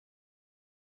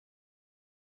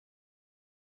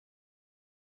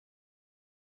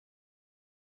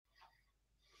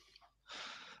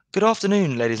Good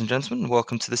afternoon, ladies and gentlemen.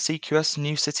 Welcome to the CQS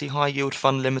New City High Yield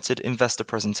Fund Limited investor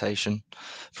presentation.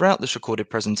 Throughout this recorded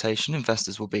presentation,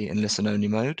 investors will be in listen-only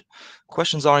mode.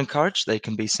 Questions are encouraged. They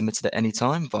can be submitted at any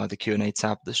time via the Q&A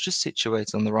tab that's just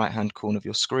situated on the right-hand corner of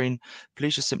your screen.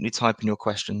 Please just simply type in your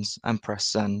questions and press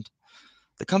send.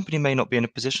 The company may not be in a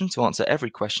position to answer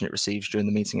every question it receives during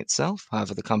the meeting itself.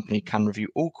 However, the company can review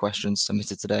all questions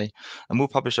submitted today and will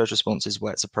publish those responses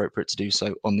where it's appropriate to do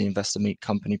so on the Investor Meet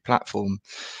Company platform.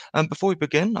 Before we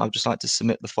begin, I would just like to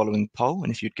submit the following poll,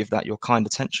 and if you'd give that your kind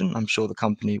attention, I'm sure the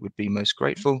company would be most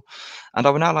grateful. And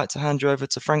I would now like to hand you over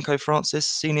to Franco Francis,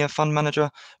 Senior Fund Manager.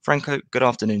 Franco, good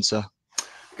afternoon, sir.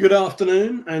 Good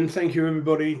afternoon, and thank you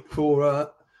everybody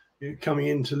for coming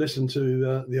in to listen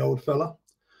to the old fella.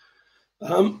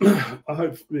 I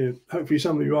hope, hopefully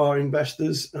some of you are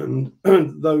investors, and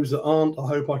those that aren't, I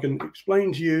hope I can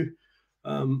explain to you,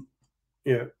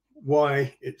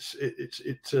 why it's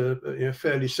a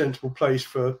fairly sensible place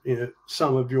for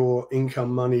some of your income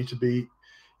money to be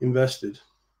invested.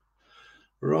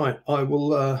 Right, I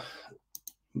will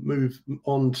move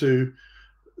on to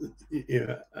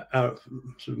our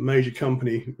sort of major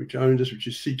company which owns us, which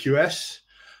is CQS.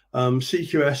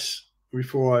 CQS,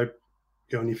 before I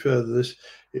go any further, this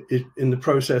is in the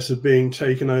process of being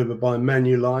taken over by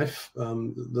Manulife,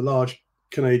 the large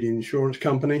Canadian insurance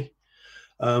company,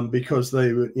 because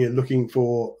they were looking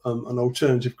for an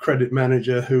alternative credit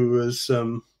manager who was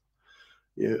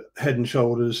head and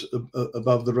shoulders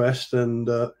above the rest. And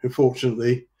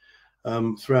unfortunately,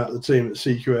 throughout the team at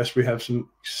CQS, we have some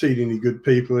exceedingly good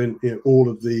people in all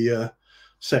of the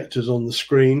sectors on the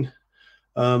screen.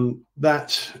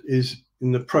 That is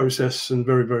in the process and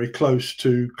very, very close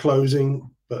to closing,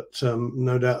 but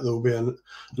no doubt there will be an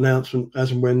announcement as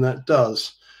and when that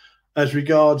does. As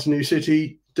regards New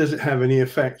City, does it have any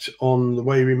effect on the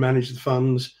way we manage the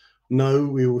funds? No,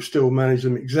 we will still manage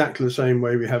them exactly the same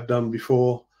way we have done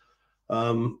before.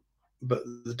 But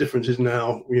the difference is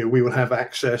now we will have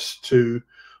access to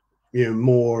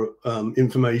more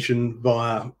information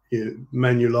via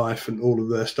Manulife and all of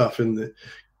their stuff in the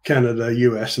Canada,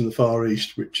 US, and the Far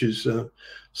East, which is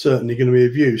certainly going to be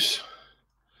of use.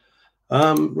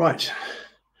 Right.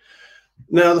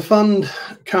 Now, the fund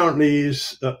currently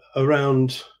is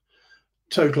around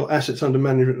total assets under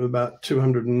management of about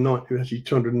 290, actually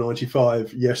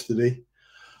 295 yesterday.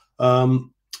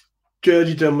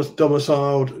 Jersey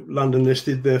domiciled, London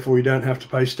listed, therefore you don't have to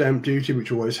pay stamp duty,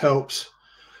 which always helps.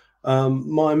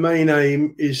 My main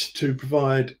aim is to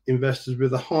provide investors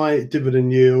with a high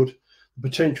dividend yield,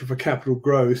 potential for capital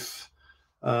growth,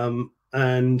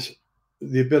 and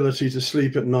the ability to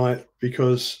sleep at night,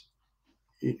 because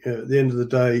at the end of the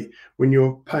day, when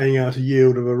you're paying out a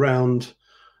yield of around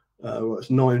it's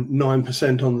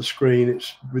 9% on the screen,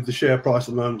 it's with the share price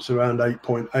at the moment, it's around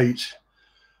 8.8.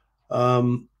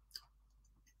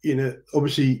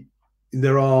 Obviously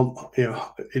there are,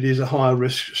 it is a higher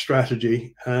risk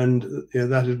strategy, and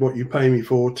that is what you pay me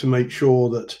for, to make sure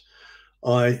that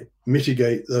I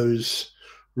mitigate those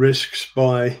risks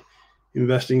by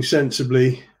investing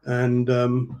sensibly and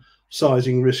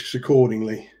sizing risks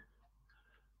accordingly.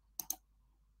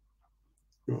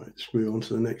 Right, let's move on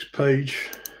to the next page.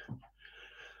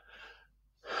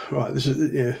 Right, this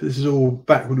is all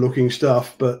backward-looking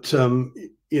stuff, but the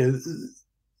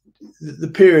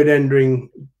period ending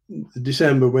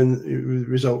December, when the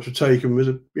results were taken, was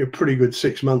a pretty good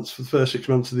 6 months for the first 6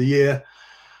 months of the year.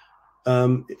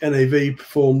 NAV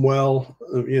performed well.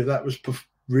 That was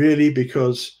really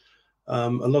because a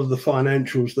lot of the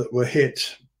financials that were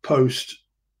hit post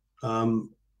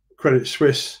Credit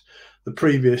Suisse the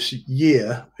previous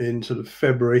year in sort of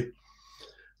February,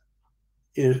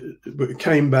 but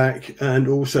came back, and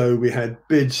also we had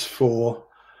bids for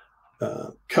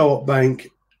Co-op Bank,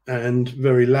 and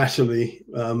very latterly,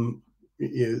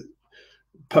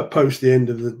 post the end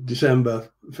of the December,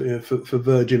 for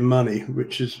Virgin Money,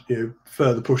 which has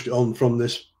further pushed it on from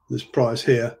this price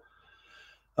here.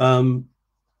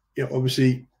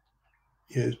 Obviously,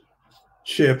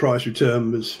 share price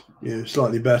return was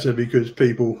slightly better because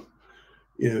people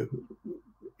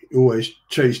always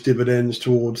chase dividends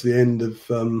towards the end of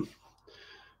the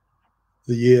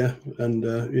year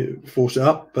and force it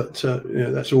up, but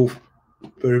that's all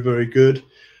very, very good.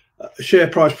 Share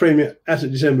price premium as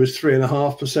of December was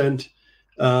 3.5%,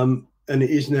 and it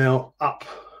is now up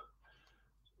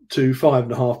to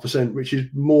 5.5%, which is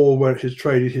more where it has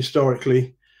traded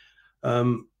historically.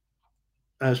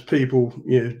 As people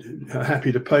are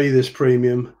happy to pay this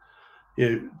premium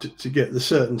to get the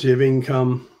certainty of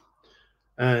income,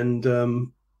 and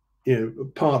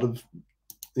part of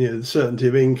the certainty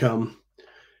of income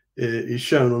is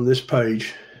shown on this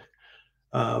page.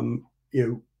 You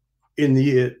know, in the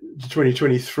year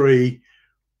 2023,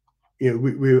 you know,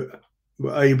 we were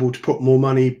able to put more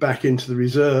money back into the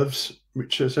reserves,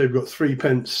 which I say we've got 3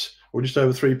 pence or just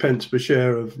over 3 pence per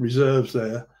share of reserves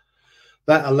there.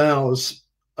 That allows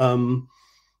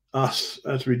us,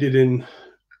 as we did in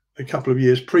a couple of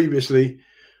years previously,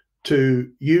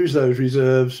 to use those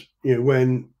reserves, you know,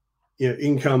 when, you know,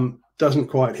 income doesn't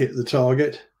quite hit the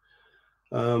target.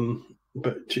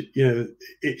 But you know,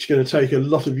 it's going to take a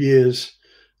lot of years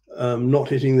not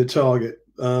hitting the target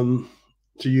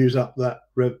to use up that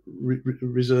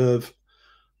reserve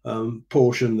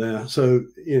portion there. So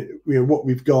you know, what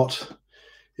we've got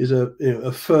is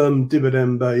a firm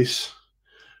dividend base,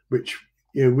 which,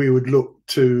 you know, we would look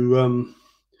to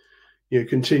you know,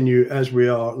 continue as we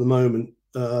are at the moment.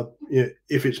 You know,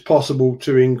 if it's possible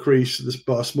to increase this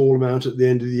by a small amount at the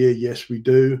end of the year, yes, we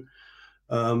do,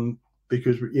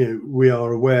 because, you know, we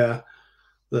are aware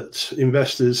that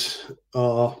investors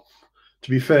are, to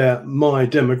be fair, my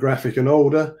demographic and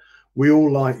older. We all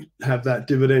like to have that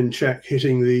dividend check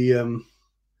hitting the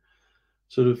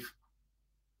sort of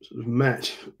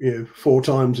match, you know, 4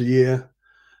 times a year,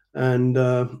 and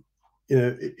you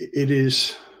know, it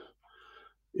is,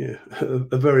 yeah,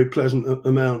 a very pleasant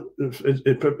amount.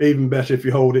 Even better if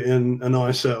you hold it in an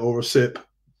ISA or a SIP,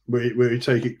 where you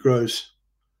take it gross.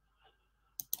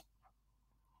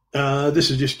 This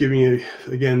is just giving you,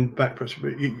 again, back press,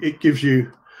 but it gives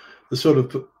you the sort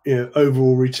of, you know,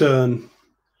 overall return,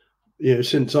 you know,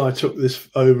 since I took this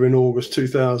over in August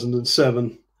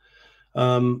 2007.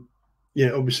 You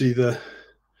know, obviously the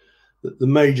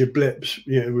major blips,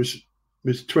 you know, was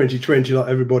 2020, like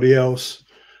everybody else.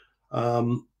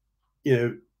 You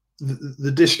know,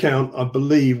 the discount, I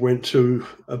believe, went to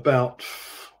about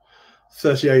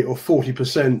 38 or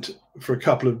 40% for a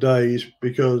couple of days,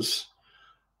 because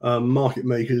market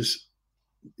makers,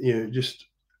 you know, just,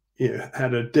 you know,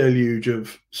 had a deluge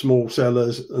of small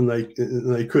sellers, and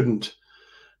they couldn't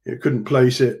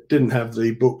place it, didn't have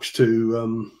the books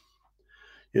to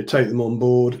you know, take them on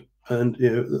board, and, you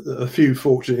know, a few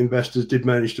fortunate investors did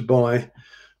manage to buy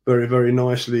very, very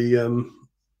nicely, you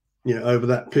know, over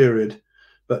that period.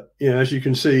 But, you know, as you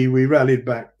can see, we rallied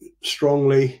back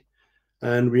strongly,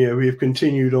 and we have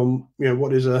continued on, you know,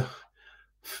 what is a,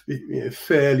 you know,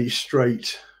 fairly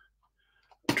straight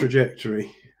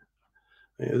trajectory.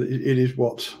 You know, it is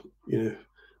what, you know,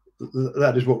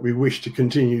 that is what we wish to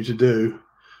continue to do,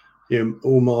 you know,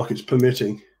 all markets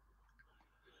permitting.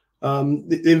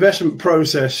 The investment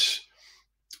process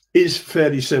is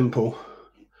fairly simple.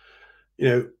 You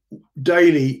know,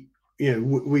 daily, you know,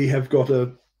 we have got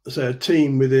a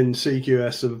team within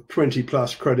CQS of 20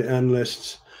 plus credit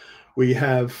analysts. We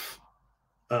have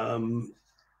probably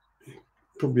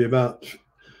about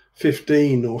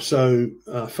 15 or so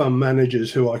fund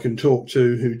managers who I can talk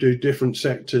to, who do different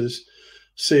sectors: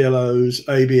 CLOs,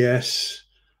 ABS,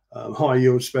 high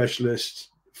yield specialists,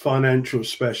 financial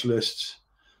specialists,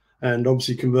 and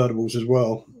obviously convertibles as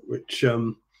well, which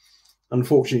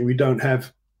unfortunately we don't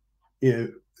have, you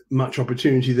know, much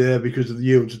opportunity there because the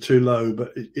yields are too low.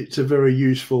 But it's a very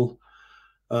useful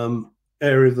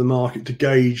area of the market to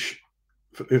gauge,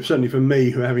 certainly for me,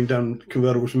 who, having done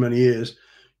convertibles for many years,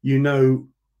 you know,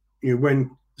 when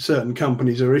certain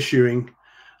companies are issuing,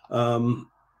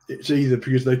 it's either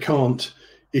because they can't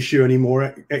issue any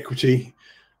more equity,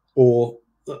 or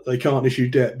they can't issue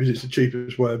debt because it's the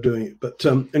cheapest way of doing it. But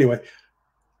anyway,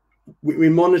 we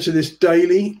monitor this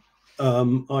daily.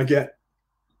 I get,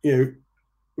 you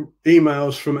know,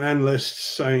 emails from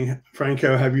analysts saying,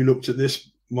 "Franco, have you looked at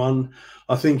this one?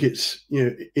 I think it's, you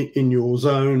know, in your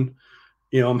zone.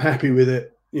 You know, I'm happy with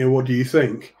it. You know, what do you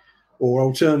think?" Or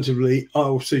alternatively,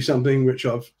 I'll see something which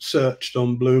I've searched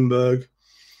on Bloomberg.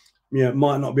 You know, it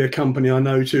might not be a company I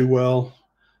know too well.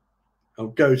 I'll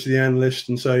go to the analyst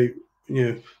and say, you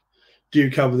know, "Do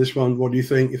you cover this one? What do you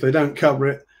think?" If they don't cover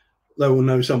it, they will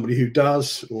know somebody who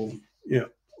does. Or, you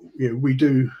know, we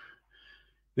do,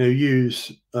 you know,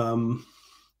 use you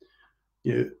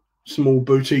know, small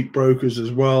boutique brokers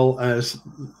as well as,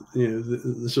 you know,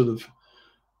 the sort of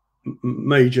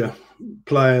major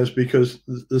players, because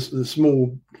the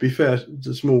small, to be fair,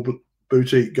 the small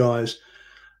boutique guys,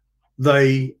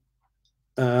 they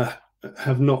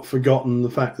have not forgotten the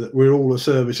fact that we're all a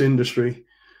service industry,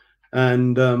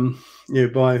 and you know,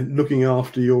 by looking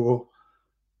after your,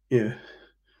 you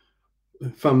know,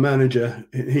 fund manager,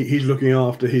 he's looking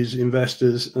after his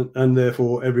investors, and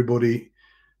therefore everybody,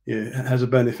 you know, has a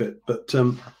benefit. But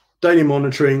daily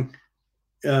monitoring,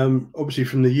 obviously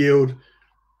from the yield.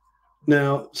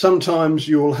 Now, sometimes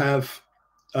you'll have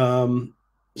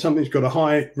something's got a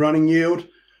high running yield,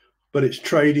 but it's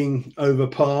trading over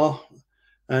par.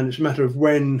 and it's a matter of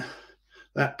when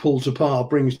that pull to par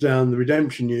brings down the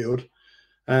redemption yield.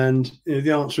 And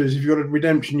the answer is, if you've got a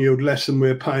redemption yield less than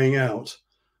we're paying out,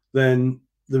 then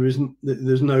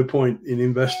there's no point in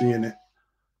investing in it.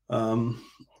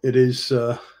 It is,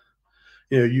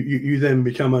 you then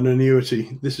become an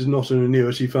annuity. This is not an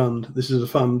annuity fund. This is a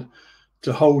fund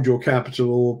to hold your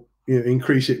capital or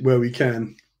increase it where we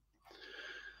can.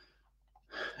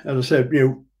 As I said,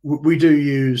 we do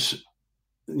use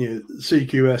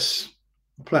CQS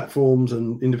platforms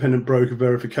and independent broker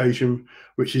verification,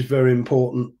 which is very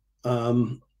important.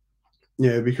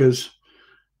 Because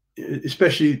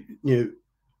especially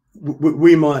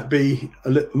we might be a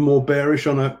little more bearish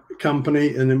on a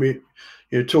company, and then we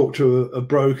talk to a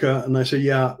broker and they say,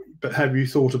 yeah, but have you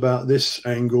thought about this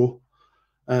angle?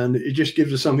 And it just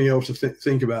gives us something else to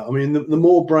think about. I mean, the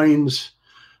more brains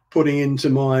putting into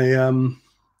my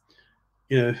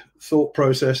thought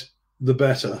process, the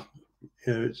better.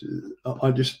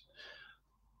 I just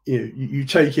you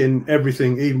take in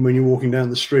everything, even when you're walking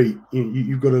down the street.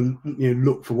 You've got to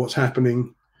look for what's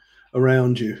happening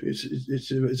around you.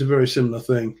 It's a very similar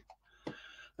thing.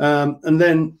 And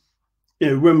then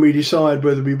when we decide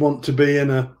whether we want to be in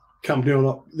a company or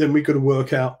not, then we've got to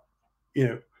work out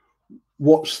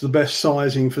what's the best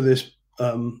sizing for this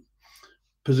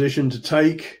position to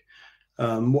take.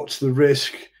 What's the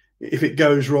risk? If it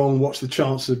goes wrong, what's the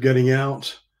chance of getting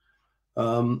out?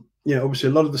 Obviously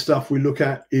a lot of the stuff we look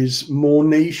at is more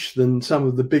niche than some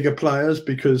of the bigger players,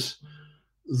 because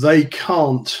they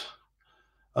can't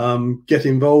get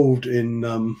involved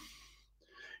in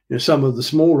some of the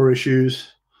smaller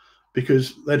issues,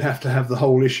 because they'd have to have the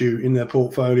whole issue in their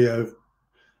portfolio,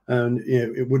 and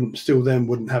it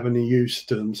wouldn't have any use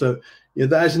to them. So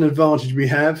that is an advantage we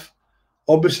have.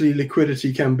 Obviously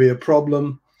liquidity can be a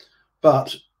problem,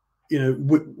 but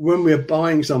when we're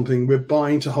buying something, we're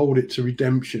buying to hold it to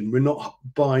redemption. We're not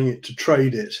buying it to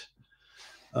trade it.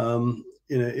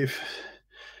 If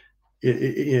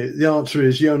the answer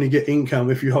is you only get income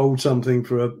if you hold something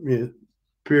for a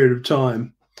period of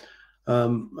time,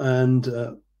 and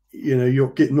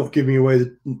you're not giving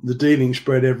away the dealing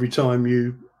spread every time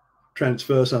you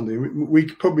transfer something. We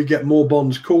could probably get more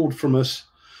bonds called from us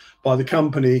by the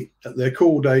company at their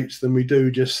call dates than we do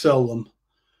just sell them.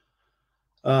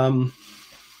 I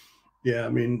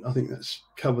mean, I think that's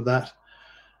covered that.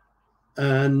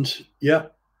 And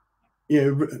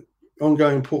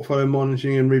ongoing portfolio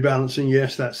monitoring and rebalancing,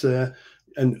 yes, that's there.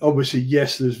 And obviously,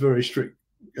 yes, there's very strict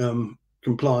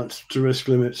compliance to risk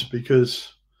limits,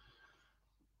 because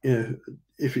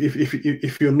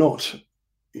if you're not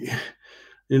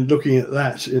looking at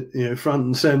that front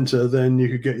and center, then you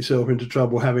could get yourself into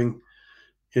trouble. Having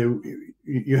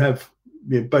you have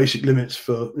basic limits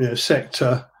for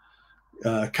sector,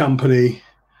 company,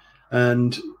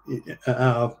 and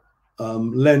our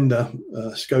lender,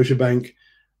 Scotiabank,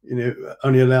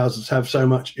 only allows us to have so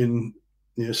much in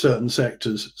certain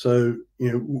sectors. So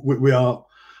we are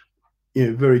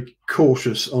very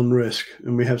cautious on risk,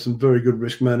 and we have some very good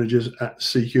risk managers at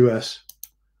CQS.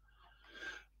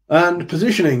 And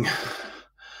positioning,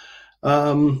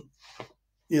 the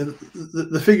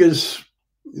figures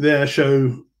there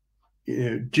show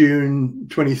June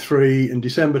 23 and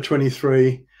December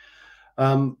 23.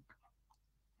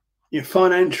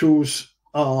 Financials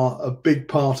are a big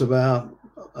part of our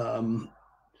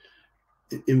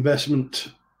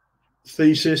investment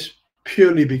thesis,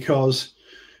 purely because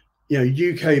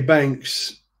UK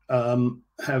banks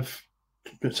have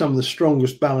some of the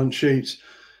strongest balance sheets,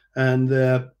 and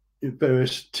their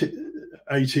various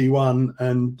AT1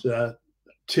 and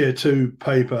Tier 2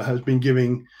 paper has been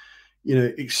giving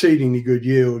exceedingly good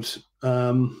yields.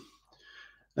 And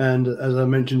as I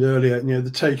mentioned earlier,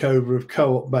 the takeover of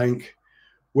Co-op Bank,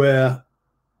 where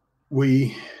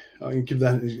I can give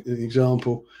that as an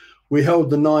example. We held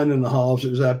the 9.5s.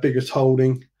 It was our biggest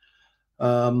holding.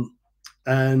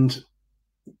 And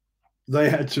they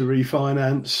had to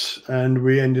refinance, and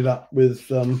we ended up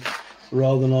with a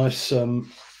rather nice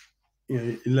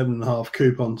 11.5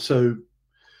 coupon. So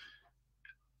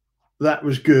that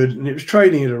was good, and it was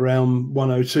trading at around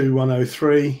 102,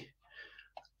 103.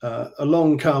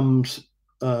 Along comes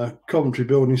Coventry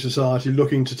Building Society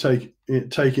looking to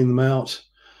taking them out,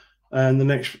 and the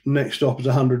next stop is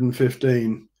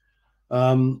 115.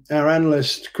 Our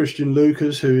analyst Christian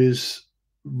Lucas, who is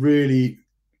really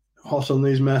hot on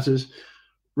these matters,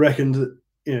 reckoned that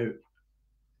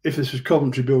if this was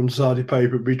Coventry Building Society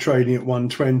paper, it'd be trading at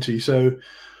 120. So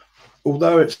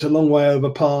although it's a long way over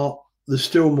par, there's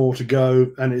still more to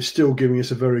go, and it's still giving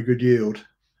us a very good yield.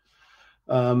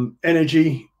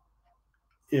 Energy,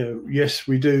 yes,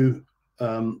 we do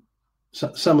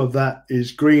some of that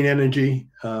is green energy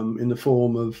in the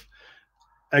form of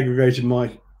aggregated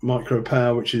micro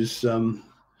power, which is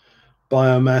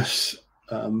biomass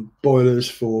boilers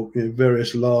for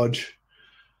various large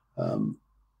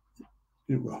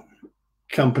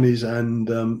companies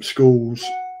and schools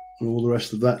and all the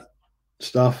rest of that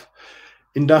stuff.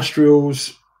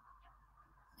 Industrials,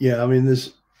 yeah, I mean,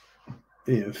 there's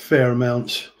fair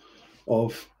amounts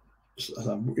of,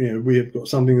 we have got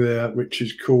something there which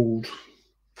is called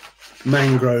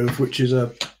Mangrove, which is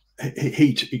a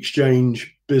heat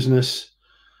exchange business,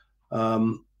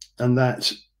 and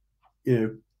that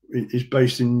is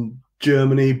based in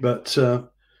Germany, but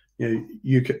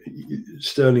UK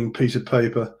sterling piece of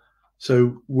paper.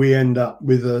 So we end up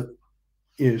with a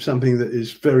something that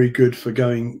is very good for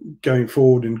going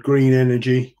forward in green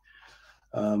energy.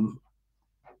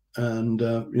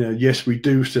 Yes, we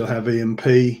do still have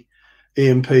E&P.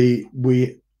 E&P,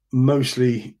 we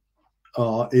mostly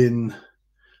are in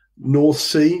North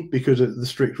Sea because of the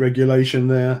strict regulation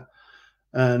there,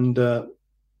 and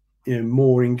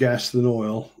more in gas than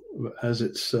oil, as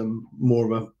it's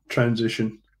more of a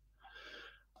transition.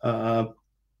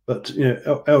 But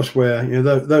elsewhere,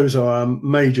 those are our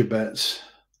major bets.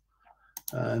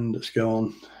 And let's go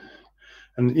on.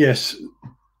 And yes,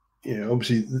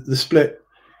 obviously the split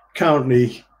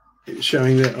currently it's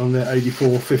showing that on the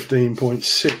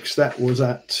 84.15.6. That was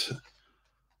at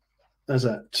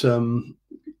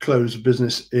close of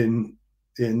business in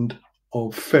end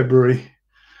of February.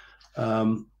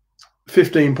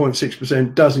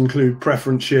 15.6% does include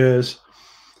preference shares.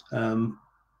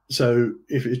 So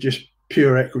if it's just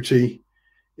pure equity,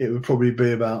 it would probably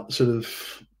be about sort of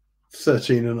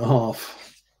 13.5.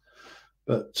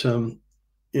 But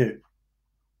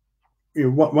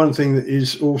one thing that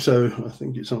is also, I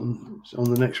think it's on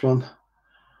the next one.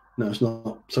 No, it's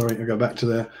not. Sorry, I'll go back to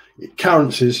there.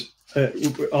 Currencies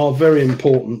are very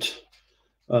important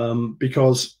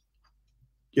because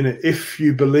if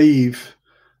you believe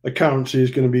a currency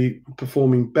is going to be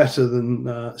performing better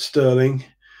than sterling,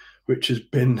 which has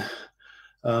been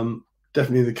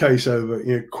definitely the case over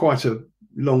quite a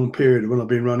long period when I've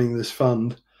been running this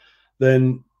fund,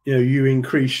 then you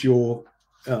increase your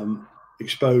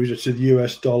exposure to the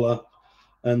US dollar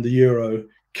and the euro.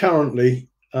 Currently,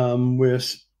 we're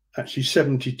actually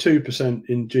 72%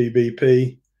 in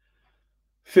GBP,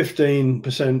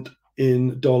 15%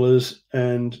 in dollars,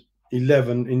 and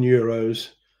 11% in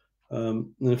euros,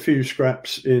 and a few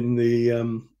scraps in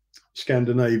the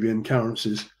Scandinavian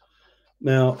currencies.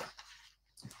 Now,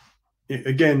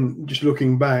 again, just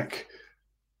looking back,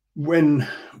 when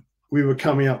we were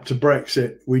coming up to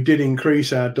Brexit, we did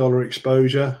increase our dollar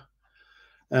exposure,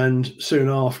 and soon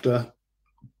after,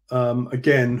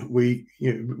 again, we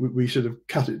sort of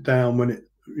cut it down when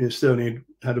sterling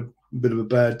had a bit of a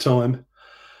bad time,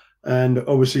 and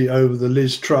obviously over the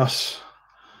Liz Truss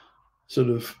sort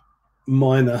of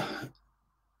minor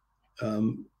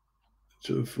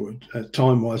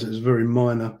time-wise, it was a very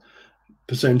minor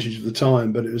percentage of the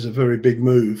time, but it was a very big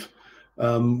move.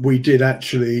 We did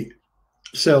actually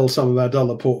sell some of our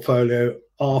dollar portfolio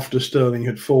after sterling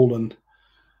had fallen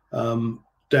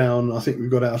down. I think we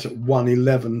got out at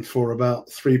 111 for about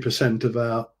 3% of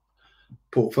our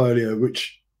portfolio,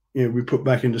 which we put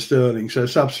back into sterling. So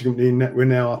subsequently, we're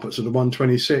now up at sort of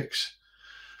 126.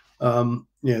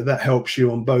 That helps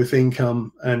you on both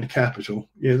income and capital.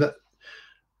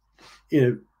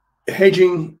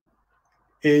 Hedging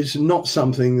is not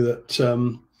something that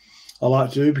I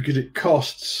like to do because it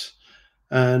costs,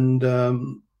 and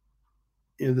the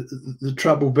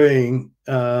trouble being,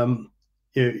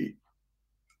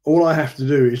 all I have to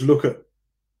do is look at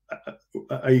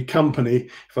a company.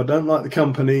 If I don't like the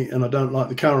company and I don't like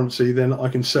the currency, then I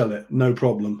can sell it, no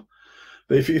problem.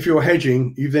 But if you're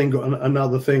hedging, you've then got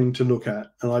another thing to look at.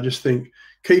 And I just think,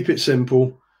 keep it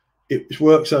simple. It's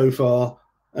worked so far,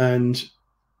 and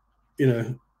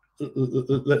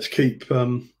let's keep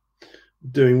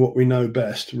doing what we know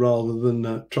best rather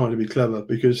than trying to be clever,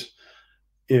 because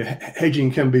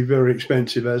hedging can be very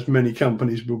expensive, as many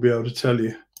companies will be able to tell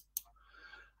you.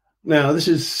 Now, this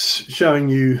is showing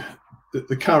you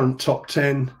the current top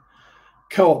 10.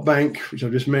 Co-op Bank, which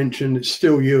I've just mentioned, it's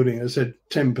still yielding, as I said,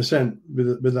 10%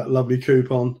 with that lovely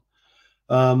coupon.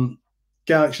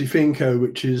 Galaxy Finco,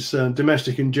 which is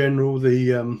domestic in general,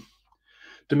 the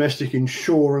domestic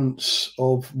insurance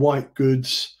of white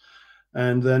goods,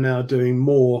 and they're now doing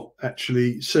more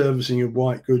actually servicing of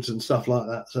white goods and stuff like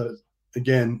that. So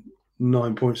again,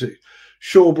 9.6.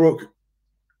 Shawbrook,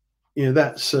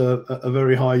 that's a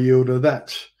very high yielder.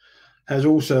 That has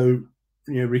also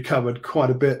recovered quite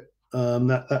a bit.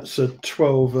 That's a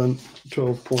 12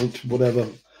 point whatever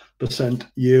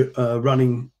year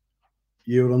running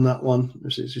yield on that one.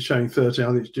 It's showing 13. I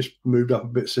think it's just moved up a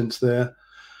bit since there.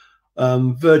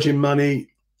 Virgin Money,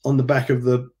 on the back of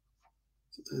the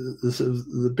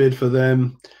bid for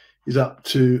them, is up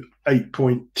to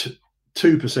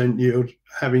 8.2% yield,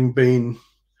 having been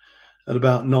at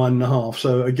about 9.5%.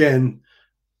 So again,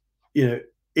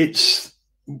 it's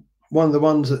one of the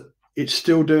ones that it's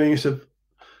still doing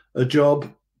a job,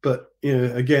 but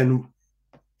again,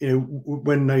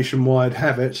 when Nationwide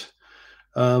have it,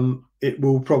 it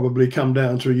will probably come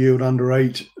down to a yield under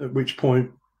 8, at which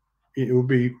point it will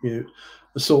be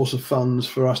a source of funds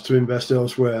for us to invest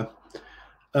elsewhere.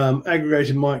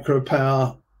 Aggregated micro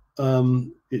power,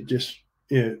 it just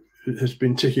has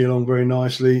been ticking along very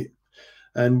nicely,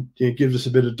 and gives us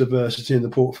a bit of diversity in the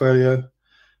portfolio.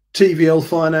 TVL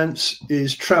Finance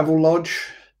is Travelodge.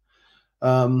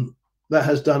 That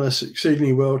has done us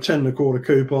exceedingly well, 10.25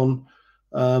 coupon,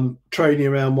 trading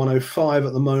around 105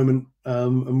 at the moment,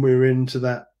 and we're into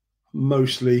that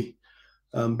mostly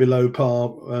below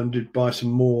par, and did buy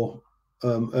some more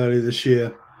earlier this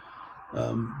year,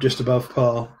 just above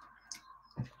par.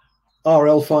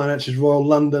 RL Finance is Royal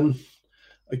London.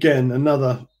 Again,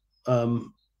 another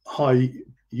high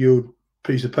yield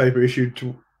piece of paper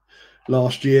issued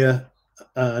last year,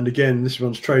 and again this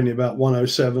one's trading about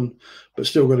 107, but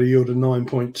still got a yield of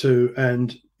 9.2,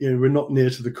 and we're not near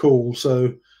to the call,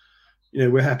 so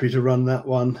we're happy to run that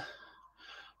one.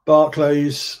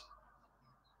 Barclays,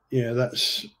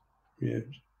 that's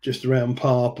just around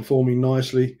par, performing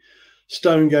nicely.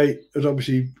 Stonegate is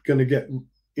obviously going to get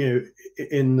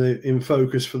in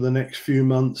focus for the next few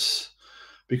months,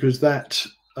 because that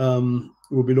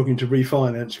will be looking to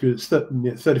refinance, because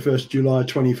it's 31st July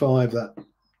 25, that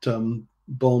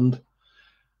bond,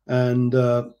 and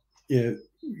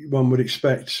one would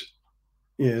expect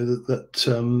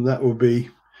that will be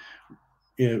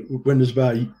when there's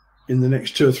about in the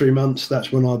next 2 or 3 months,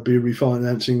 that's when I'd be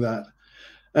refinancing that.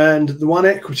 And the one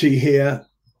equity here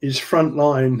is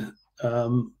Frontline,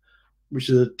 which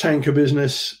is a tanker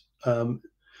business.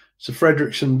 It's a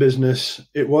Frederickson business.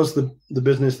 It was the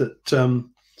business that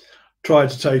tried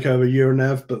to take over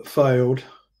Euronav but failed.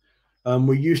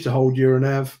 We used to hold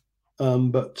Euronav,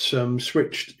 but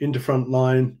switched into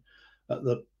Frontline at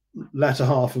the latter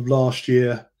half of last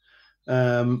year,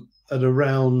 at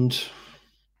around,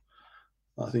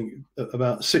 I think,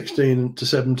 about $16 to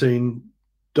 $17.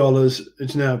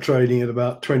 It's now trading at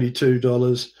about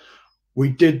 $22. We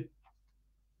did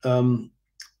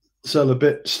sell a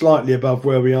bit slightly above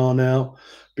where we are now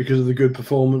because of the good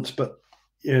performance, but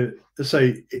let's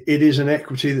say it is an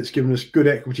equity that's given us good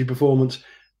equity performance,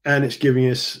 and it's giving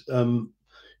us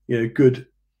good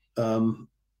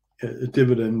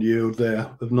dividend yield there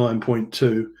of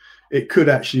 9.2. It could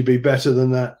actually be better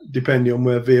than that depending on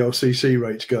where VLCC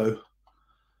rates go,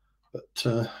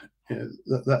 but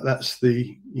that's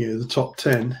the top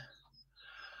 10.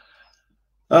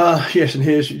 Yes, and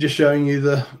here's just showing you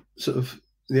the sort of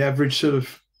the average sort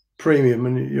of premium,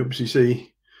 and you obviously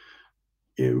see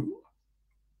the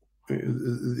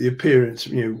appearance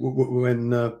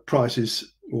when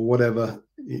prices or whatever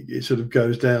it sort of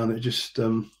goes down. It just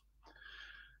at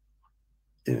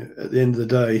the end of the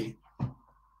day,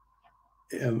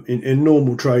 in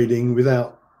normal trading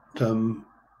without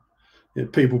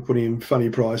people putting in funny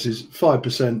prices,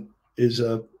 5% is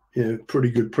a pretty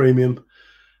good premium,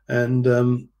 and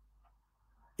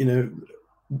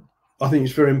I think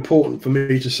it's very important for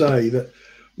me to say that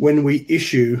when we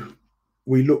issue,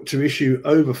 we look to issue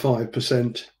over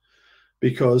 5%,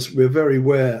 because we're very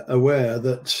aware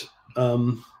that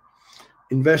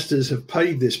investors have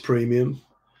paid this premium,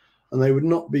 and they would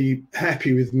not be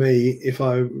happy with me if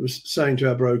I was saying to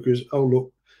our brokers, "Oh,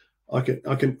 look, I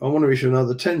want to issue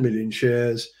another 10 million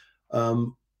shares.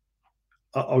 I'll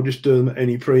just do them at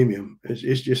any premium."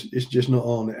 It's just not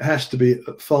on. It has to be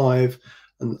at 5,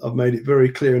 and I've made it very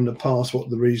clear in the past what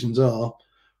the reasons are.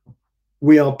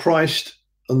 We are priced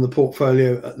on the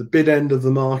portfolio at the bid end of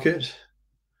the market.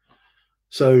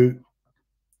 So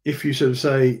if you sort of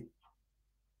say,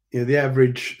 the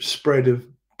average spread of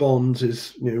bonds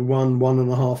is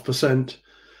 1.5%,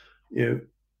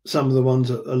 some of the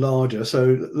ones are larger.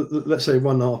 So let's say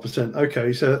 1.5%.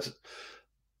 Okay, so that's,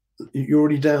 you're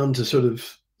already down to sort of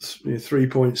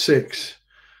 3.6.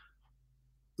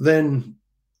 Then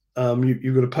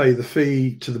you've got to pay the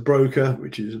fee to the broker,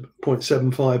 which is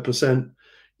 0.75%.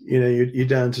 You're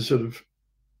down to sort of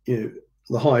the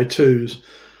high 2s,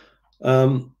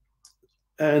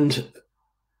 and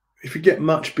if you get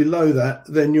much below that,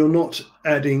 then you're not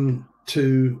adding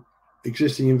to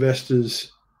existing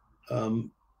investors'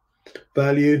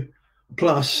 value.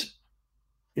 Plus,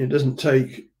 it doesn't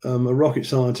take a rocket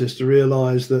scientist to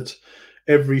realise that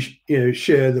every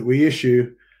share that we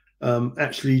issue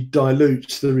actually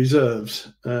dilutes the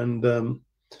reserves. And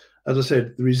as I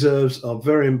said, the reserves are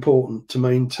very important to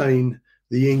maintain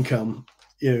the income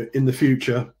in the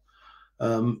future.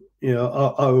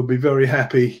 I would be very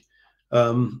happy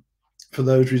for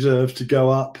those reserves to go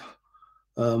up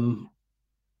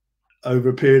over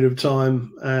a period of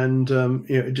time, and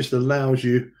it just allows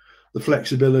you the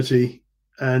flexibility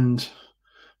and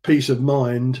peace of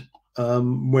mind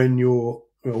when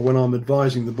I'm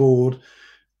advising the board,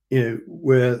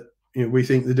 where we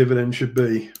think the dividend should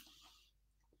be.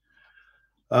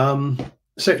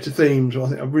 Sector themes. I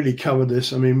think I've really covered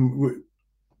this. I mean,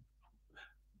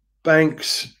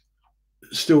 banks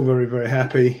still very, very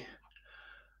happy.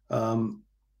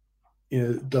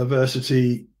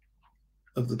 Diversity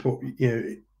of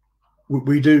the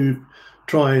we do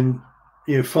try and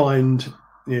find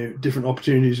different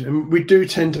opportunities, and we do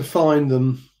tend to find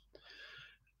them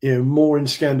more in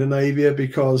Scandinavia,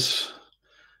 because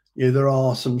there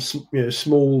are some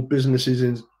small businesses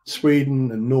in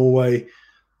Sweden and Norway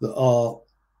that are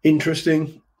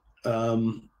interesting,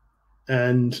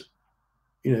 and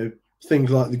things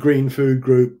like the Green Food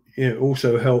Group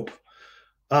also help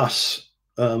us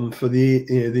for the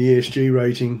ESG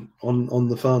rating on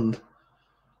the fund.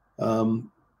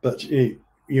 But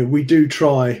we do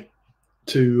try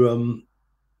to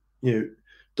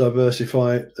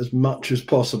diversify as much as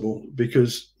possible,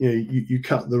 because you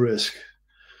cut the risk.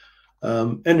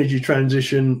 Energy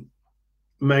transition,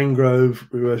 mangrove,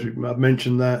 I've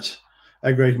mentioned that.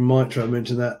 Agri Mitra, I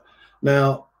mentioned that.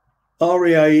 Now,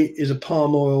 REA is a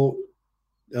palm oil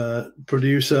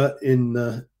producer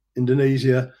in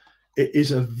Indonesia. It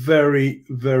is a very,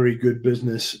 very good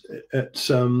business. It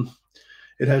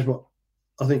has what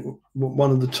I think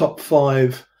one of the top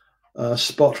 5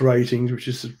 spot ratings, which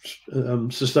is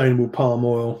sustainable palm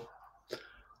oil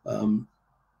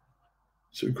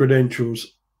sort of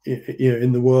credentials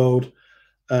in the world.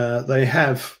 They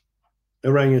have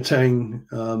orangutan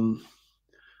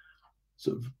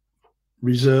sort of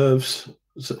reserves,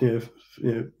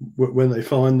 when they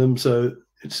find them. So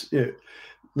it's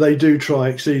they do try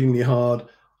exceedingly hard,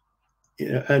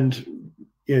 and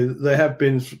they have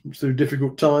been through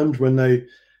difficult times when they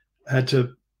had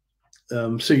to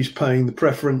cease paying the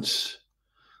preference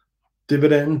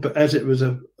dividend. But as it was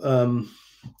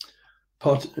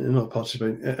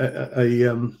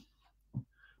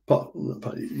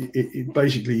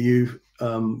basically you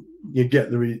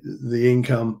get the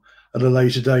income at a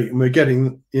later date, and we're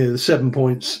getting the 7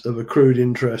 points of accrued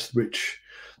interest, which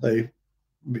they've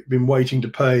been waiting to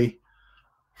pay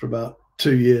for about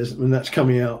 2 years, and that's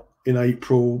coming out in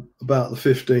April, about the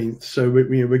 15th. So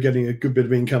we're getting a good bit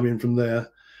of income in from there.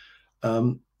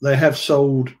 They have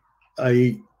sold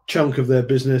a chunk of their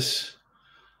business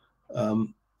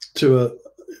to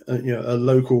a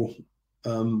local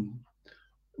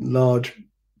large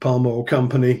palm oil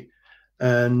company,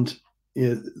 and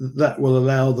that will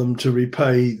allow them to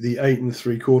repay the 8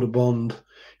 3/4 bond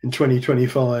in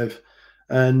 2025.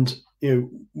 And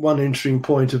one interesting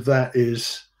point of that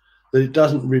is that it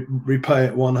doesn't repay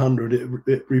at 100;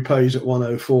 it repays at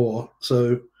 104.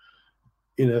 So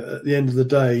at the end of the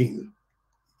day,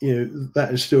 that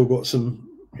has still got some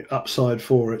upside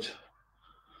for it.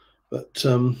 But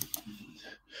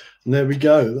there we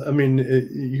go. I mean,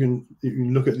 you can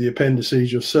look at the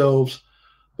appendices yourselves,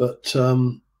 but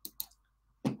I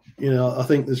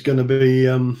think there's going to be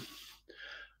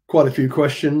quite a few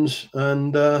questions,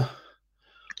 and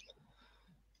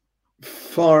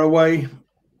far away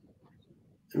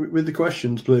with the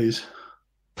questions, please.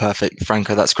 Perfect,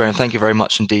 Franco, that's great. And thank you very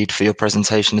much indeed for your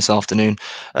presentation this afternoon.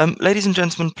 Ladies and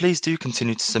gentlemen, please do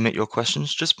continue to submit your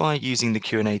questions just by using the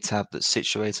Q&A tab that's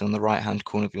situated on the right-hand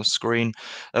corner of your screen.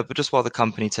 But just while the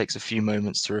company takes a few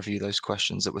moments to review those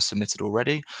questions that were submitted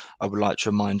already, I would like to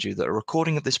remind you that a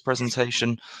recording of this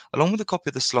presentation, along with a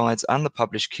copy of the slides and the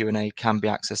published Q&A, can be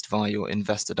accessed via your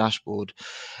investor dashboard.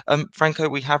 Franco,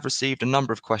 we have received a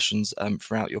number of questions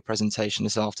throughout your presentation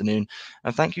this afternoon,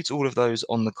 and thank you to all of those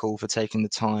on the call for taking the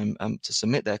time to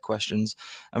submit their questions.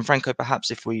 And Franco,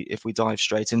 perhaps if we dive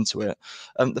straight into it,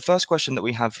 the first question that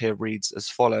we have here reads as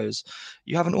follows: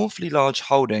 you have an awfully large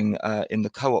holding in the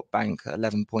Co-op Bank,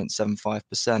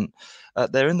 11.75%.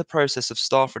 They're in the process of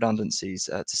staff redundancies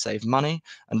to save money,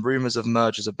 and rumours of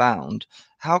mergers abound.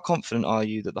 How confident are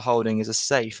you that the holding is a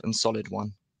safe and solid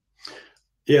one?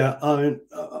 Yeah,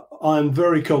 I'm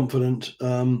very confident.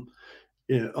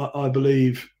 I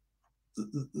believe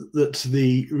that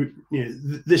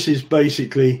this is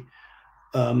basically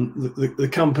the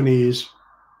company is,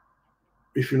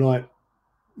 if you like,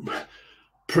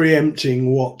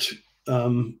 preempting what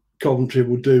Coventry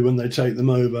will do when they take them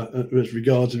over as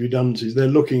regards to redundancies. They're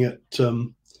looking at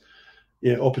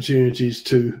opportunities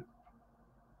to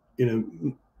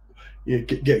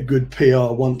get good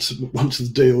PR once the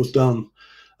deal's done.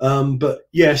 But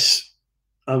yes,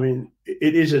 I mean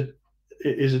it is a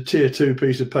tier 2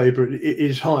 piece of paper. It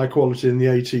is higher quality than the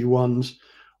AT1s.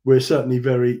 We're certainly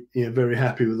very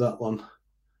happy with that one.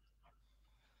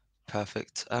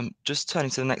 Perfect. Just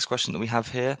turning to the next question that we have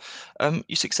here.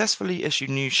 You successfully issued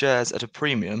new shares at a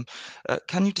premium.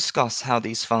 Can you discuss how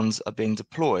these funds are being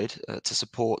deployed to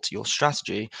support your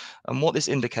strategy and what this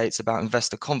indicates about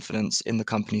investor confidence in the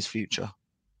company's future?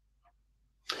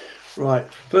 Right.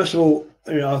 First of all,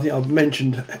 I think I've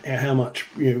mentioned how much,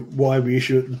 why we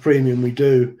issue at the premium we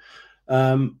do,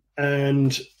 and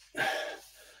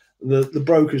the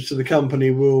brokers to the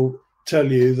company will tell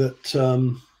you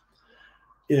that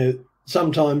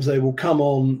sometimes they will come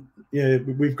on.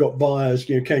 We've got buyers.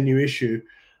 Can you issue?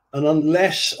 And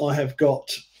unless I have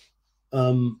got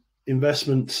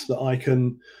investments that I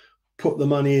can put the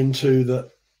money into that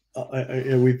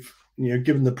we've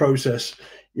given the process,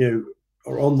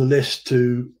 are on the list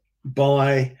to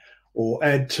buy or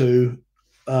add to,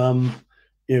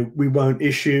 we won't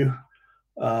issue.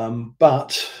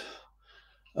 But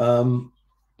I'm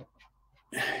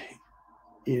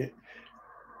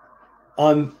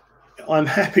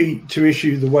happy to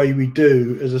issue the way we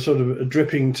do as a sort of a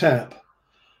dripping tap,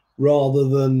 rather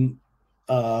than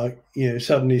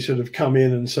suddenly sort of come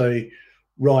in and say,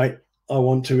 right, I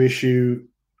want to issue,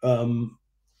 for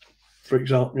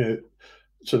example,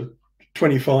 sort of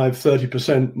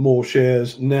 25-30% more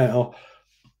shares now,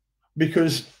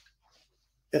 because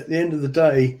at the end of the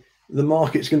day, the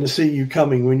market's going to see you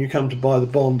coming when you come to buy the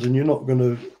bonds, and you're not going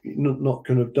to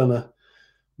have done a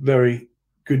very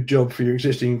good job for your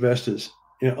existing investors.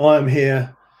 I am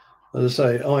here, as I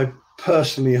say, I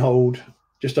personally hold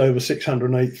just over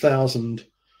 608,000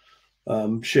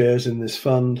 shares in this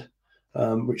fund,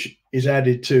 which is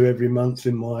added to every month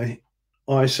in my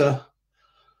ISA.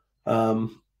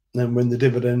 And when the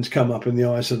dividends come up in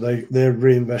the ISA, they're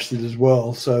reinvested as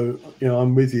well. So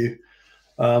I'm with you,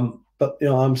 but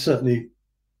I'm certainly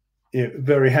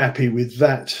very happy with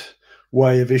that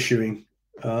way of issuing.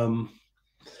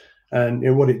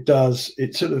 And what it does,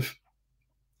 it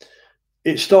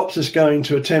stops us going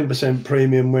to a 10%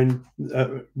 premium when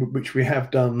which we have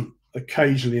done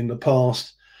occasionally in the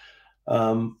past,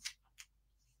 and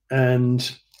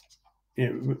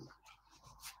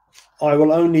I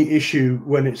will only issue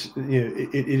when it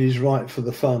is right for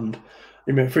the fund.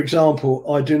 For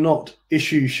example, I do not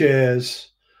issue shares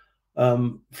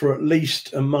for at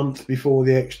least a month before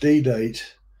the XD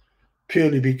date,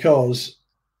 purely because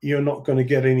you're not going to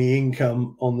get any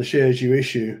income on the shares you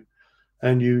issue,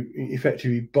 and you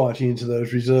effectively bite into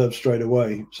those reserves straight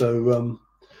away. So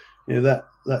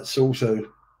that's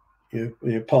also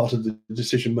part of the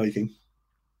decision making.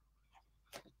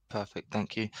 Perfect,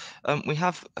 thank you. We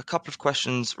have a couple of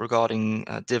questions regarding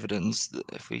dividends,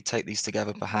 if we take these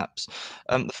together perhaps.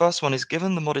 The first one is,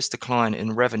 given the modest decline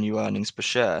in revenue earnings per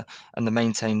share and the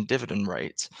maintained dividend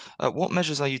rate, what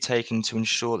measures are you taking to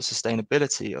ensure the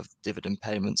sustainability of dividend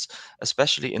payments,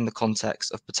 especially in the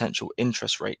context of potential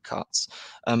interest rate cuts?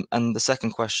 And the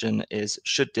second question is,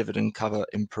 should dividend cover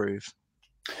improve?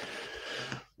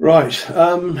 Right.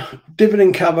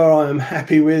 Dividend cover I am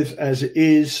happy with as it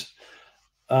is.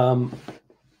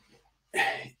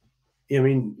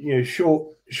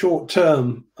 Short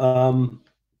term,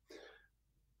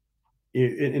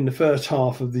 in the first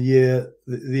half of the year,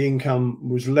 the income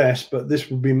was less, but this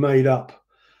will be made up,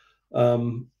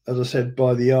 as I said,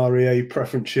 by the REA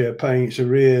preference share paying its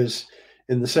arrears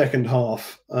in the second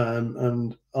half,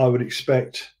 and I would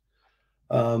expect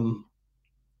that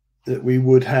we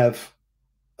would have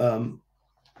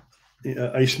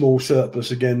a small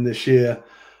surplus again this year,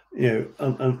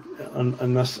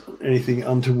 unless anything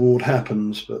untoward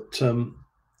happens. But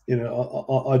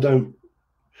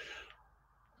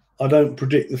I don't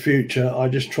predict the future. I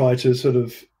just try to sort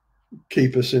of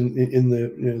keep us in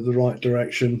the right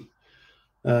direction.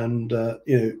 And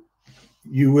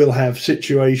you will have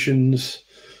situations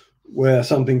where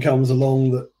something comes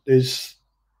along that is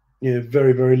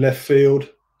very, very left field,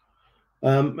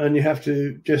 and you have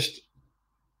to just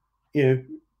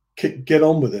get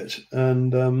on with it,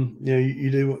 and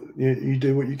you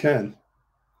do what you can.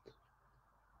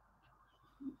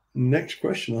 Next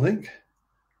question, I think.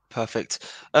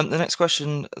 Perfect. The next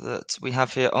question that we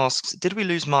have here asks, did we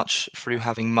lose much through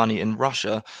having money in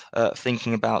Russia,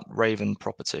 thinking about Raven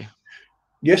property?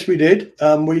 Yes, we did.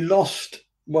 We lost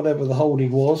whatever the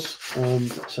holding was.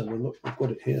 Let's have a look. I've got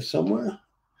it here somewhere.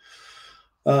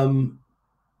 No,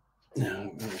 actually,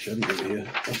 I haven't got it here.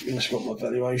 I've just got my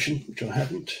valuation, which I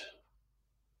haven't.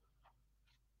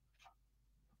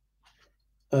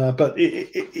 But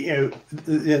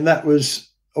and that was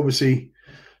obviously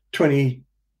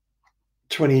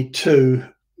 2022.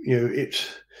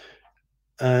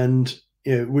 And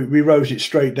we wrote it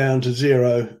straight down to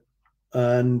zero,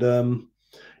 and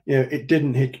it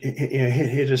didn't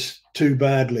hit us too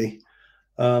badly.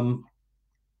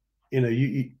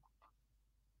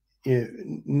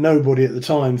 Nobody at the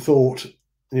time thought,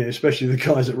 especially the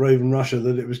guys at Raven Russia,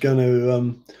 that it was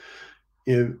going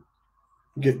to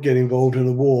get involved in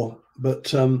a war.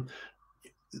 But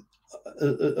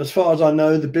as far as I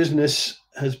know, the business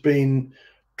has been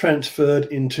transferred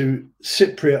into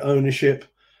Cypriot ownership,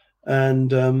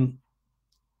 and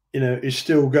is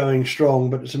still going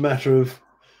strong. But it's a matter of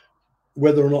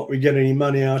whether or not we get any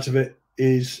money out of it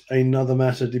is another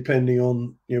matter, depending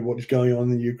on what is going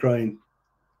on in Ukraine.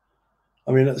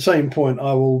 I mean, at the same point,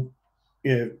 I will,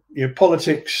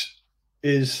 politics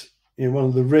is one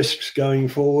of the risks going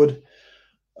forward.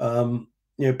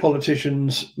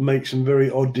 Politicians make some very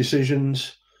odd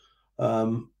decisions.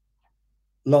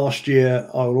 Last year,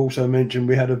 I will also mention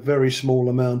we had a very small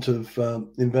amount of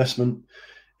investment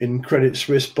in Credit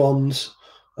Suisse bonds.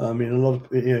 I mean, a lot of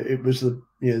it was the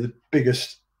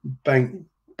biggest bank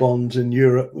bonds in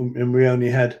Europe, and we only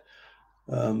had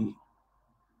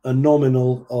a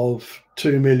nominal of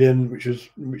 2 million, which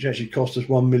actually cost us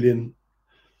 £1 million.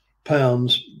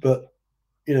 But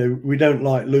we don't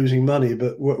like losing money.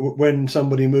 But when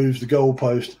somebody moves the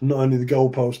goalpost, not only the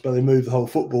goalpost, but they move the whole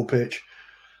football pitch,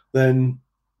 then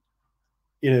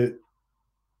you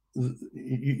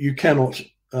cannot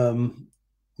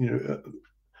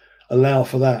allow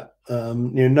for that.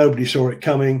 Nobody saw it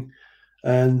coming,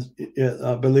 and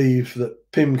I believe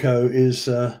that PIMCO is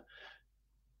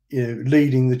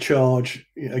leading the charge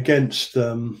against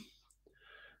the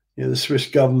Swiss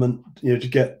government to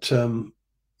get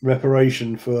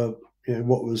reparation for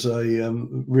what was a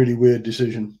really weird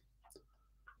decision.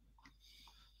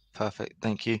 Perfect,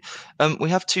 thank you. We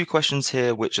have two questions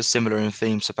here which are similar in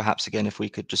theme, so perhaps again if we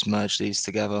could just merge these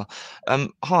together.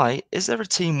 Hi, is there a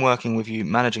team working with you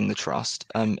managing the trust?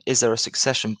 Is there a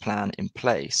succession plan in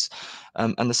place?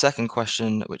 And the second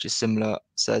question, which is similar,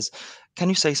 says, can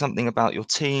you say something about your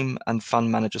team and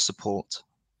fund manager support?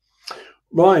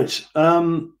 Right.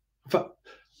 Fund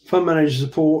manager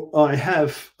support, I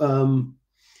have Darren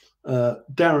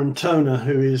Toner,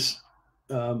 who is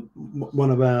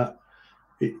one of our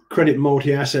credit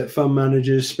multi-asset fund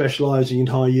managers specializing in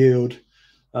high yield.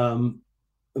 A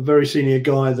very senior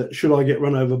guy that, should I get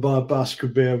run over by a bus,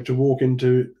 could be able to walk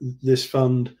into this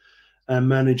fund and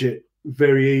manage it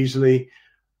very easily.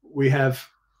 We have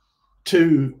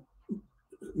two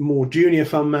more junior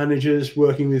fund managers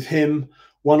working with him,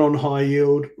 one on high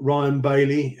yield, Ryan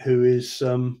Bailey, who is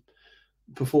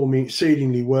performing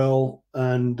exceedingly well.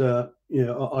 And,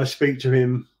 I speak to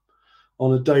him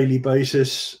on a daily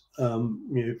basis,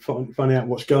 finding out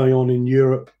what's going on in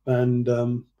Europe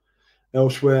and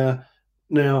elsewhere.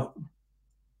 Now,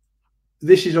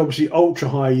 this is obviously ultra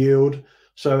high yield,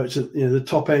 so it's at the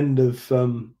top end of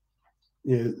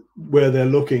where they're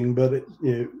looking, but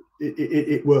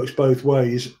it works both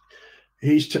ways.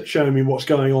 He's showing me what's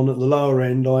going on at the lower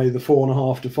end, i.e. the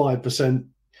 4.5% to 5%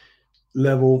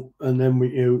 level, and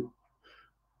then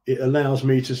it allows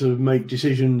me to sort of make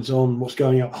decisions on what's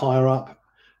going up higher up,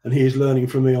 and he is learning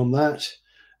from me on that.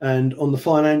 And on the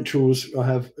financials, I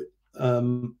have a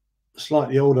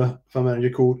slightly older fund manager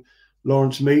called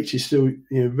Lawrence Meach. He's still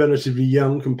relatively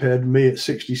young compared to me at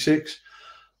 66,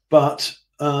 but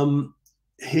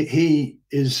he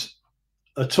is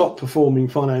a top performing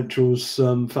financials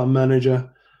fund manager.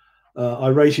 I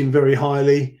rate him very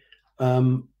highly.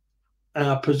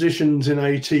 Our positions in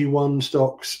AT1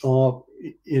 stocks are,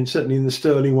 certainly in the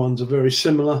sterling ones, are very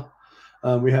similar.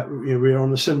 We're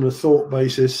on a similar thought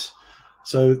basis,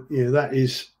 so that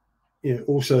is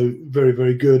also very,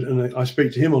 very good. And I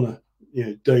speak to him on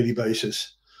a daily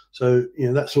basis, so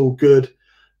that's all good.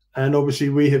 And obviously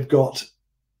we have got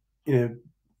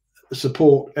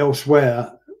support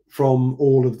elsewhere from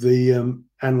all of the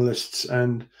analysts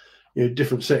and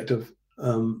different sector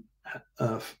fund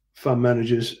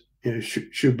managers,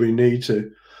 should we need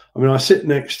to. I mean, I sit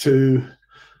next to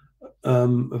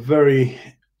a very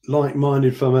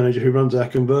like-minded fund manager who runs our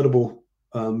convertible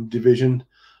division,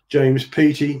 James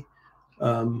Peaty.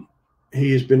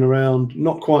 He has been around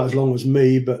not quite as long as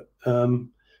me, but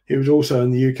he was also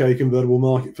in the UK convertible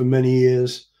market for many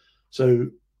years. So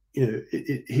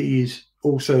he's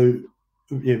also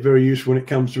very useful when it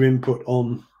comes to input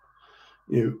on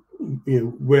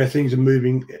where things are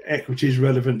moving, equities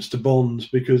relevance to bonds,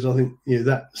 because I think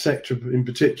that sector in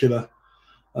particular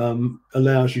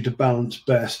allows you to balance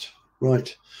best.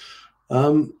 Right.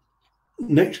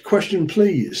 Next question,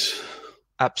 please.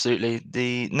 Absolutely.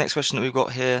 The next question that we've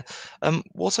got here,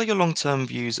 what are your long-term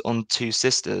views on Two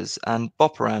Sisters? And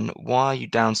Boparan, why are you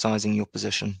downsizing your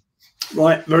position?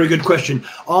 Right, very good question.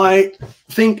 I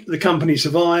think the company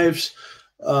survives.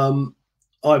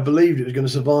 I believed it was going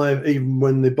to survive even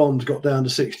when the bonds got down to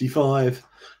 65,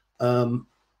 and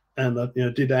I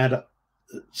did add up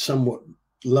somewhat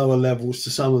lower levels to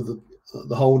some of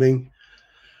the holding.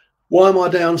 Why am I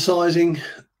downsizing?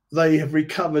 They have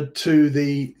recovered to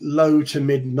the low to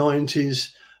mid 90s,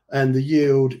 and the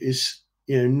yield is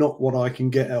not what I can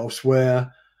get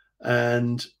elsewhere.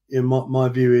 And my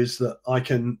view is that I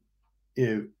can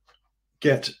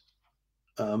get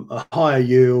a higher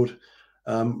yield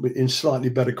in slightly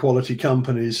better quality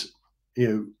companies,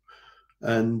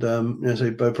 and as I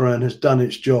say, Boparan has done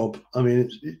its job. I mean,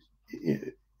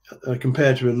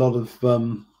 compared to a lot of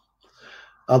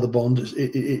other bonds,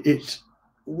 it's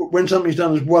when something's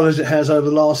done as well as it has over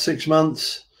the last 6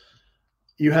 months,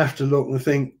 you have to look and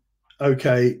think,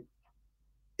 okay,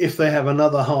 if they have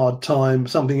another hard time,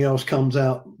 something else comes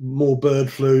out, more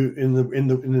bird flu in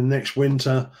the next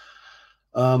winter,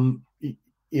 there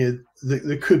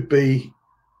could be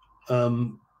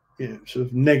sort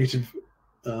of negative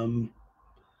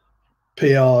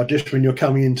PR just when you're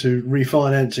coming into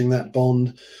refinancing that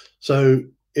bond. So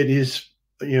it is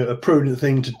a prudent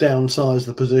thing to downsize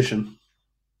the position.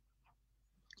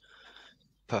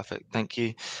 Perfect. Thank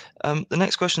you. The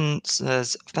next question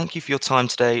says, thank you for your time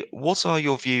today. What are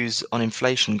your views on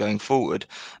inflation going forward?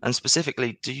 And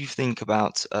specifically, what do you think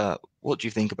about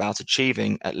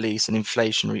achieving at least an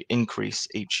inflationary increase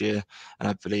each year? And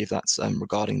I believe that's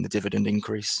regarding the dividend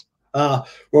increase. Well,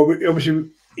 obviously,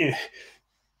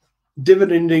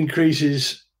 dividend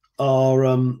increases are,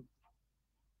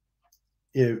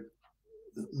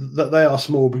 that they are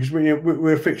small because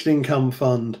we're a fixed income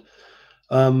fund.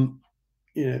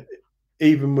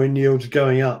 Even when yields are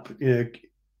going up,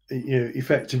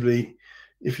 effectively,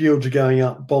 if yields are going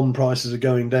up, bond prices are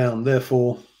going down.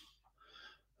 Therefore,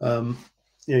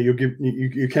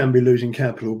 you can be losing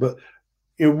capital. But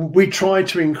we try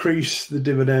to increase the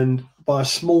dividend by a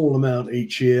small amount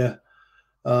each year.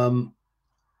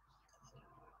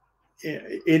 It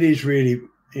is really,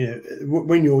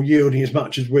 when you're yielding as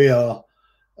much as we are,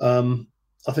 I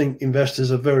think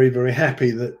investors are very, very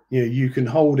happy that you can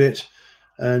hold it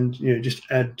and just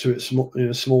add to it in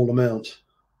a small amount.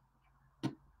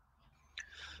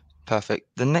 Perfect.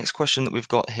 The next question that we've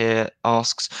got here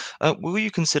asks, will you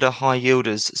consider high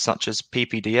yielders such as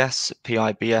PPDS,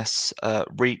 PIBS,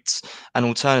 REITs, and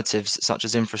alternatives such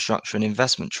as infrastructure and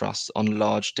investment trusts on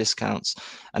large discounts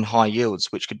and high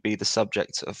yields, which could be the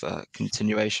subject of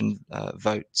continuation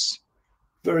votes?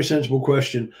 Very sensible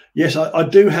question. Yes, I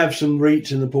do have some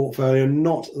REITs in the portfolio,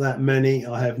 not that many.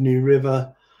 I have New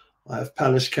River, I have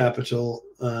Palace Capital,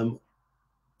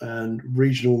 and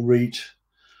Regional REIT,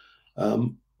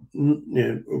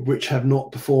 which have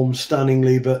not performed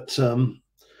stunningly, but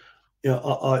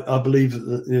I believe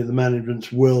that the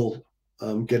management will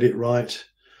get it right.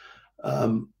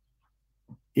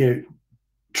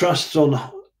 Trusts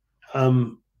on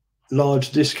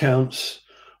large discounts.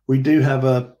 We do have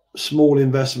a small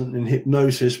investment in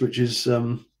Hypnosis, which is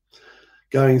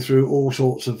going through all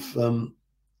sorts of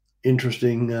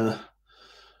interesting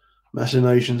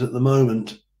machinations at the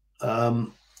moment.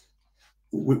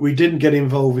 We didn't get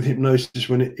involved with Hypnosis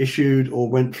when it issued or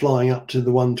went flying up to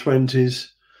the 120s.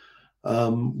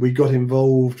 We got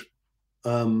involved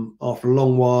after a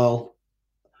long while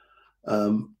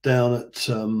down at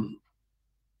the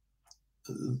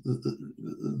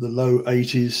low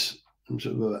 80s,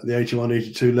 the 81,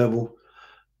 82 level.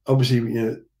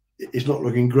 Obviously, it's not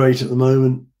looking great at the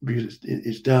moment because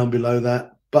it's down below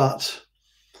that, but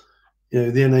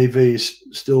the NAV is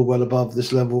still well above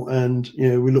this level, and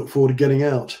we look forward to getting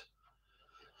out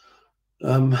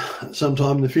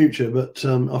sometime in the future. But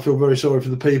I feel very sorry for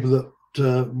the people that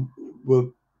were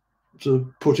sort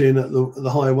of put in at the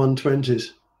high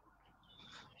 120s.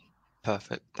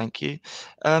 Perfect. Thank you.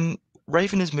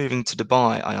 Raven is moving to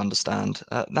Dubai, I understand.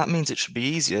 That means it should be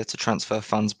easier to transfer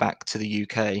funds back to the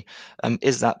UK.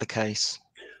 Is that the case?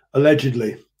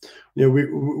 Allegedly.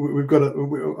 We've got.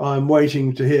 I'm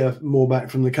waiting to hear more back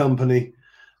from the company.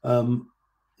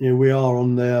 We are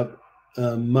on their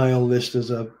mail list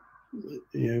as a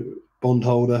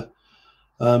bondholder.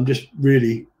 Just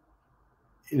really,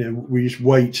 we just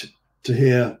wait to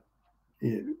hear.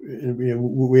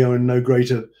 We are in no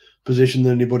greater position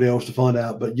than anybody else to find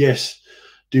out. But yes,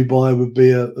 Dubai would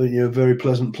be a very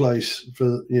pleasant place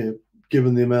for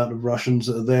given the amount of Russians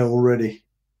that are there already.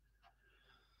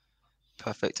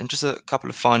 Perfect. And just a couple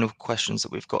of final questions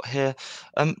that we've got here.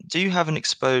 Do you have an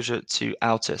exposure to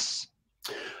Altis?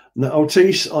 Now,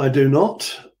 Altice, I do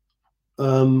not.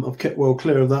 I've kept well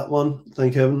clear of that one,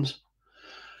 thank heavens.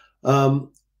 And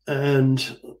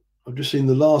I've just seen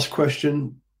the last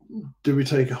question. Do we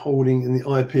take a holding in the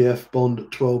IPF bond at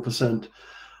 12%?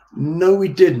 No, we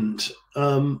didn't.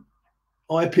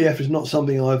 IPF is not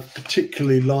something I've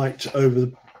particularly liked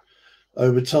over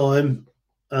time.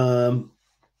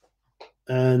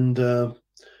 And I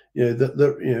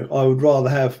would rather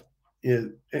have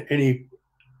any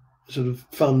sort of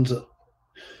funds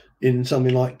in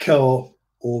something like Co-op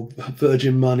or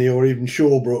Virgin Money or even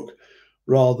Shawbrook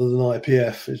rather than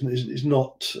IPF. It's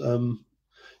not, in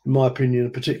my opinion, a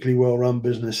particularly well-run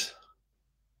business.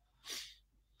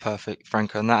 Perfect,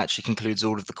 Franco. And that actually concludes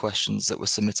all of the questions that were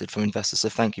submitted from investors. So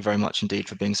thank you very much indeed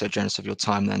for being so generous of your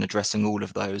time then addressing all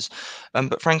of those.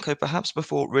 But Franco, perhaps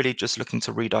before really just looking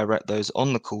to redirect those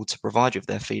on the call to provide you with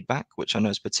their feedback, which I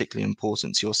know is particularly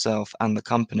important to yourself and the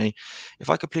company, if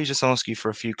I could please just ask you for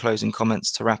a few closing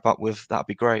comments to wrap up with, that'd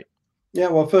be great. Yeah,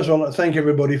 well, first of all, I'd like to thank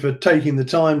everybody for taking the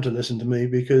time to listen to me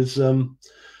because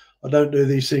I don't do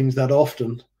these things that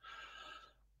often.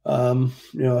 I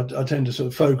tend to sort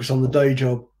of focus on the day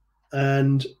job,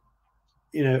 and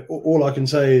all I can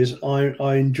say is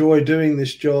I enjoy doing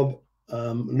this job.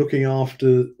 Looking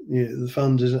after the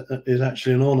funds is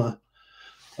actually an honour,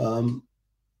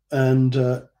 and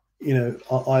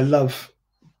I love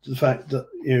the fact that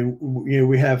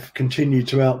we have continued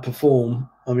to outperform.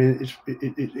 I mean,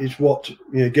 it's what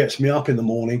gets me up in the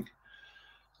morning.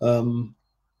 As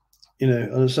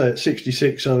I say, at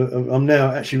 66, I'm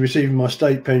now actually receiving my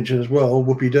state pension as well.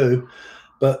 Whoopie do,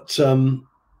 but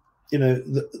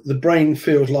the brain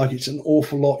feels like it's an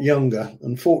awful lot younger.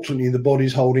 Unfortunately, the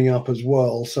body's holding up as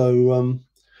well. So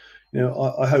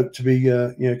I hope to be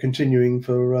continuing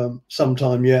for some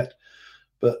time yet.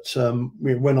 But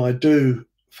when I do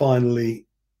finally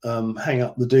hang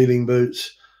up the dealing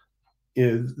boots,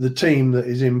 the team that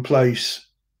is in place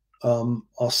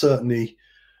are certainly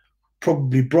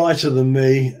probably brighter than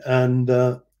me and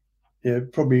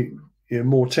probably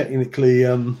more technically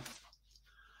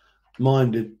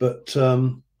minded. But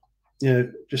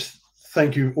just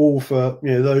thank you all for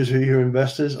those of you who are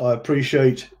investors. I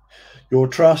appreciate your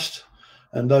trust,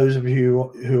 and those of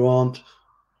you who aren't,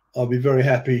 I'll be very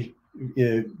happy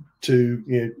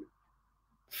to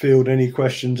field any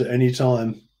questions at any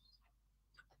time.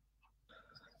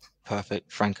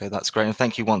 Perfect, Franco. That's great. And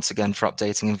thank you once again for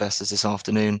updating investors this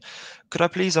afternoon. Could I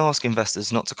please ask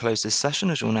investors not to close this session,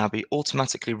 as you'll now be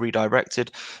automatically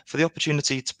redirected for the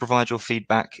opportunity to provide your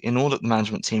feedback in order that the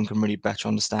management team can really better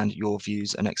understand your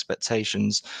views and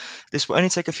expectations. This will only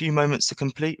take a few moments to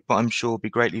complete, but I'm sure will be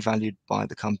greatly valued by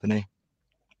the company.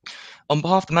 On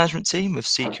behalf of the management team of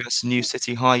CQS New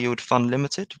City High Yield Fund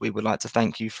Limited, we would like to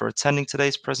thank you for attending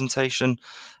today's presentation.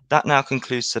 That now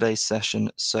concludes today's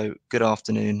session, so good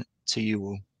afternoon to you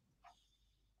all.